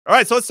All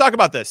right, so let's talk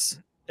about this.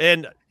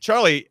 And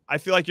Charlie, I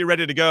feel like you're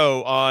ready to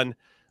go on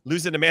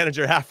losing a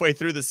manager halfway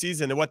through the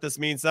season and what this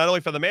means, not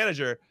only for the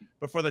manager,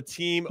 but for the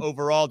team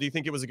overall. Do you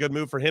think it was a good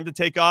move for him to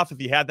take off if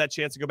he had that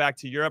chance to go back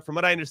to Europe? From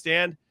what I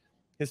understand,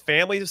 his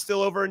family is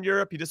still over in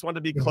Europe. He just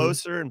wanted to be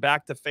closer and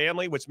back to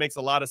family, which makes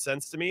a lot of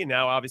sense to me.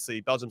 Now,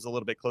 obviously, Belgium's a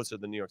little bit closer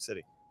than New York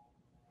City.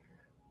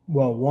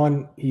 Well,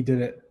 one, he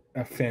did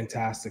a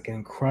fantastic and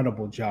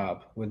incredible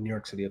job with New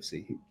York City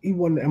FC. He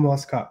won the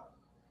MLS Cup.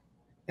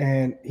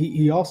 And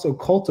he also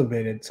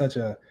cultivated such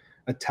a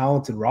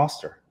talented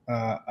roster.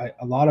 A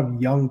lot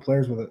of young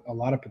players with a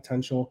lot of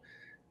potential.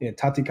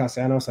 Tati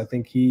Castellanos, I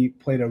think he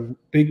played a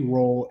big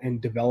role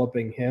in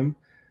developing him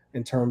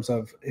in terms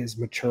of his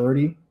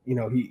maturity. He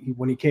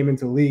when he came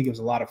into the league, it was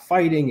a lot of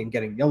fighting and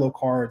getting yellow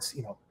cards,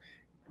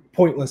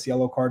 pointless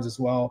yellow cards as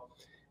well.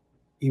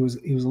 He was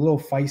a little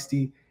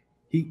feisty.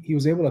 He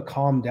was able to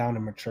calm down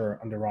and mature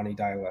under Ronny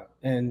Deila.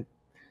 And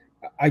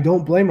I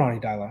don't blame Ronny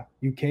Deila.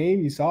 You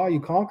came, you saw, you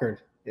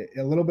conquered.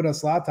 A little bit of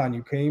Zlatan.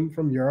 You came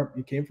from Europe,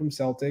 you came from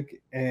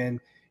Celtic, and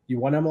you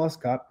won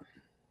MLS Cup.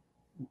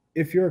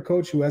 If you're a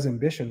coach who has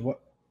ambition,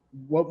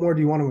 what more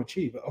do you want to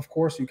achieve? Of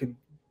course, you could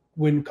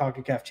win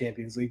CONCACAF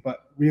Champions League,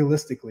 but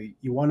realistically,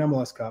 you won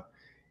MLS Cup.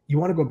 You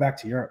want to go back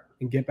to Europe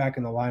and get back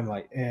in the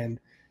limelight. And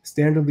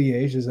Standard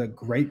Liège is a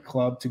great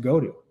club to go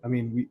to. I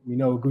mean, we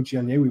know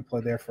Gucci Onyewu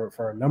played there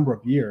for a number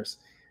of years,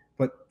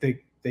 but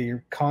they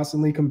are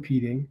constantly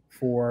competing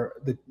for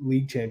the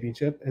league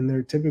championship, and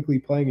they're typically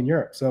playing in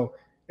Europe. So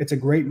it's a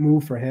great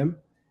move for him,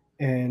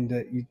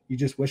 and you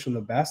just wish him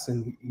the best.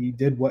 And he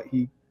did what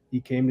he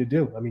came to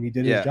do. I mean, he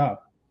did his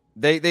job.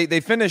 They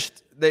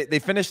finished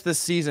this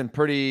season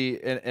pretty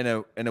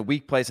in a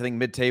weak place, I think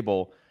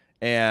mid-table,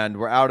 and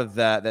we're out of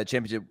that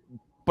championship.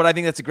 But I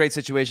think that's a great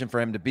situation for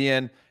him to be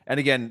in. And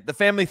again, the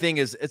family thing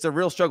it's a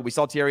real struggle. We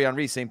saw Thierry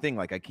Henry, same thing.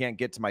 Like, I can't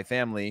get to my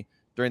family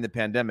during the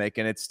pandemic,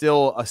 and it's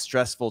still a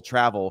stressful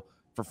travel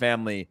for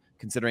family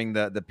considering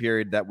the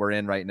period that we're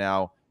in right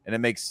now. And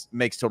it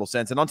makes total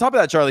sense. And on top of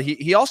that, Charlie,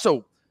 he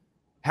also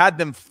had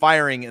them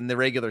firing in the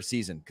regular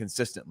season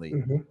consistently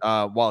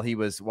while he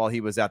was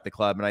at the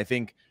club. And I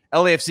think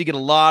LAFC get a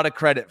lot of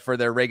credit for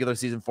their regular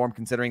season form,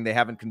 considering they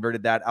haven't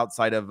converted that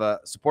outside of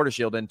Supporter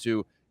Shield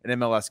into an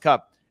MLS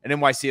Cup. And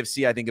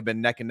NYCFC, I think, have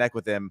been neck and neck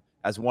with them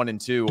as 1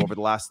 and 2 over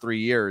the last 3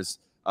 years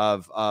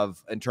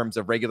of in terms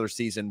of regular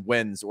season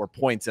wins or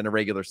points in a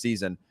regular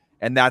season.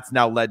 And that's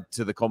now led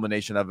to the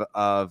culmination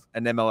of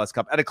an MLS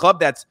Cup at a club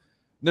that's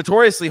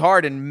notoriously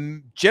hard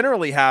and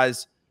generally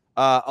has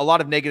a lot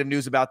of negative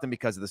news about them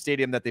because of the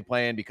stadium that they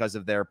play in, because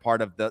of their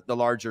part of the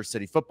larger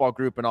city football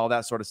group and all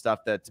that sort of stuff.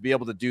 That to be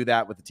able to do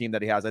that with the team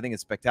that he has, I think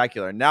is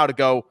spectacular. And now to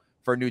go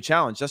for a new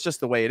challenge, that's just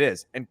the way it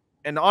is.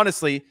 And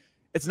honestly,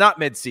 it's not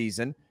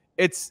mid-season.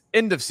 It's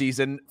end of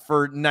season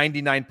for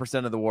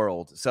 99% of the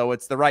world. So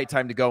it's the right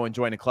time to go and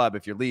join a club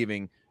if you're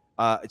leaving.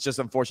 It just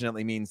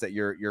unfortunately means that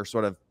you're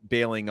sort of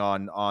bailing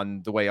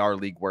on the way our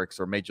league works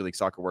or Major League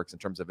Soccer works in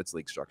terms of its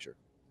league structure.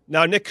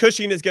 Now, Nick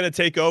Cushing is going to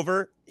take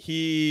over.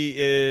 He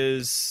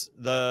is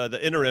the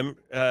interim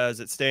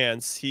as it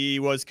stands. He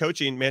was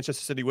coaching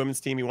Manchester City women's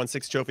team. He won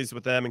 6 trophies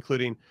with them,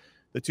 including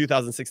the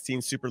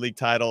 2016 Super League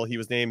title. He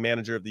was named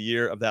Manager of the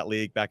Year of that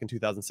league back in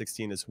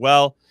 2016 as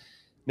well.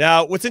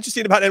 Now, what's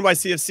interesting about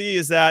NYCFC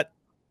is that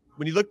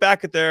when you look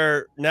back at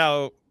their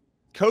now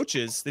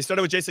coaches, they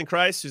started with Jason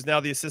Kreis, who's now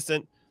the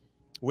assistant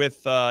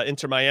with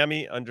Inter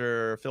Miami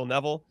under Phil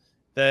Neville.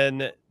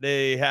 Then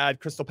they had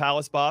Crystal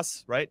Palace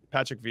boss, right,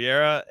 Patrick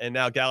Vieira, and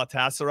now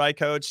Galatasaray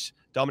coach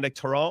Dominic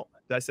Torrent.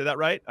 Did I say that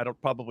right? I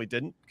probably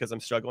didn't because I'm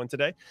struggling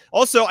today.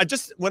 Also,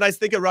 when I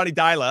think of Ronny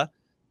Deila,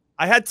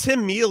 I had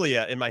Tim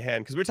Melia in my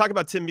hand because we were talking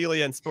about Tim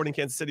Melia and Sporting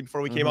Kansas City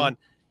before we came on.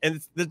 And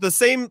it's the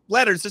same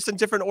letters, just in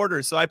different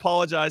orders. So I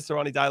apologize to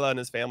Ronny Deila and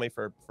his family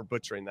for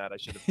butchering that. I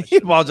should have. He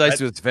apologized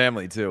to his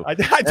family too. I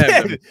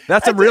did.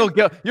 That's some real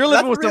guilt. You're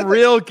living with some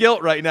real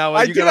guilt right now.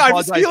 I do. I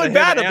was feeling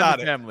bad about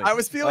it. I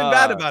was feeling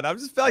bad about it. I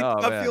was just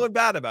I'm feeling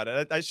bad about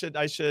it. I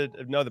should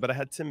have known that, but I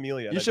had Tim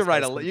Melia. You should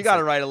write you got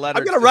to write a letter.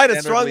 I'm going to write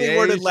a strongly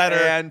worded letter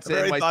and to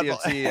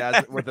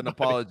NYCFC with an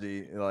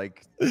apology.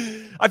 Like,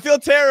 I feel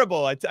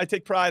terrible. I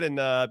take pride in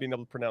being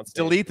able to pronounce.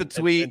 Delete the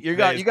tweet. You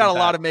got a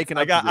lot of making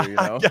up to do.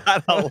 I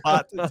got a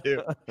lot to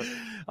do.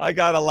 I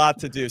got a lot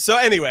to do. So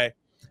anyway,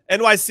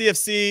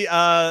 NYCFC,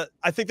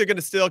 I think they're going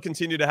to still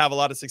continue to have a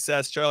lot of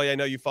success. Charlie, I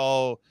know you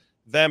follow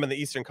them in the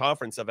Eastern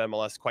Conference of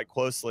MLS quite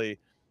closely.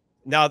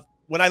 Now,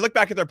 when I look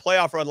back at their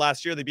playoff run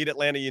last year, they beat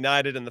Atlanta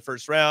United in the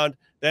first round.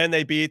 Then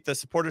they beat the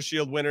Supporter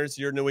Shield winners,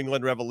 your New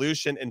England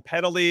Revolution, in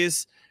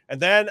penalties.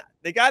 And then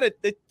they got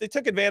it. They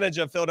took advantage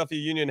of Philadelphia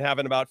Union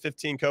having about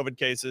 15 COVID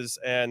cases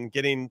and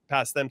getting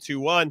past them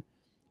 2-1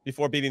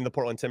 before beating the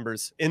Portland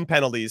Timbers in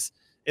penalties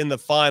in the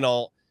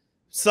final.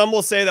 Some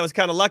will say that was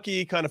kind of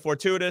lucky, kind of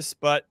fortuitous,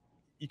 but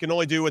you can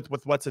only do with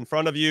what's in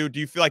front of you.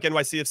 Do you feel like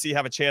NYCFC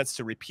have a chance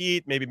to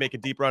repeat, maybe make a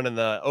deep run in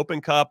the Open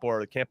Cup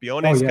or the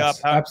Campeones Cup?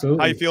 Absolutely.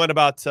 How are you feeling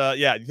about, do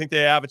you think they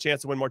have a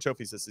chance to win more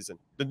trophies this season,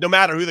 no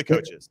matter who the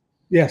coach is?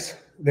 Yes,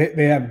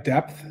 they have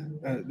depth,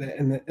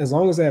 and as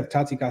long as they have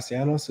Tati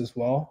Castellanos as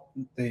well,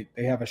 they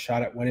have a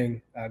shot at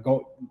winning.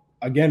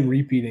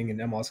 Repeating in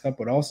MLS Cup,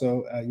 but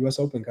also U.S.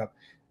 Open Cup.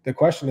 The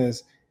question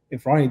is,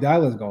 if Ronny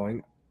Deila is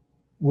going,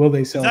 will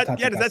they sell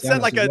Tati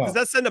Castellanos does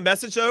that send a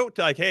message though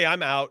to like, hey,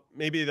 I'm out?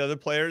 Maybe the other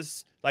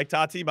players like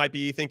Tati might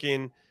be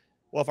thinking,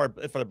 well,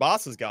 if our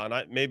boss is gone,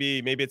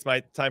 maybe it's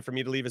my time for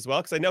me to leave as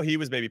well, because I know he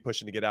was maybe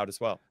pushing to get out as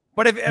well.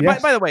 But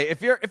by the way,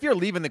 if you're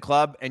leaving the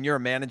club and you're a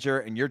manager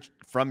and you're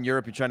from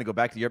Europe, you're trying to go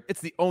back to Europe,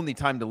 it's the only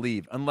time to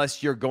leave,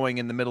 unless you're going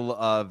in the middle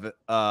of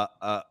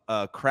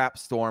a crap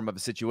storm of a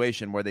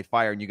situation where they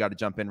fire and you got to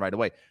jump in right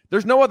away.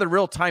 There's no other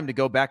real time to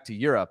go back to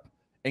Europe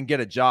and get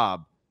a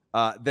job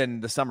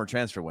than the summer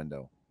transfer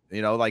window.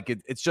 You know, like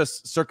it's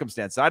just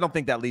circumstance. I don't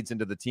think that leads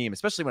into the team,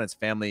 especially when it's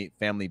family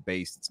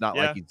based. It's not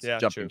like he's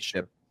jumping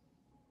ship.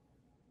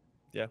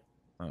 Yeah.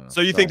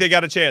 So you think they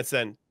got a chance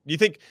then? You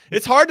think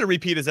it's hard to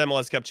repeat as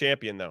MLS Cup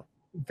champion though?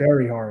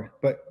 Very hard,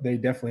 but they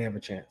definitely have a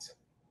chance.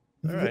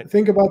 All right.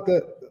 Think about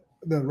the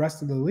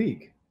rest of the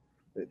league.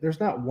 There's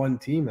not one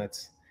team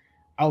that's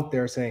out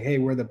there saying, hey,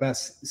 we're the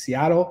best.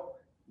 Seattle,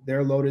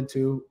 they're loaded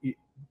too.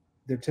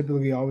 They're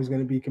typically always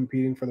going to be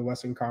competing for the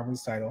Western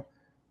Conference title.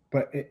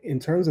 But in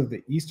terms of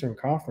the Eastern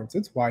Conference,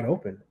 it's wide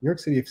open. New York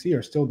City FC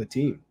are still the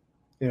team.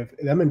 If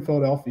them and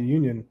Philadelphia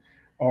Union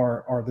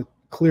are the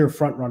clear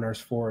front runners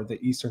for the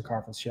Eastern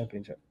Conference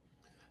Championship.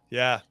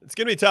 Yeah, it's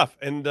going to be tough.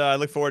 And I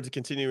look forward to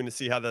continuing to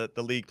see how the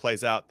league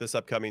plays out this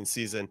upcoming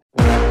season.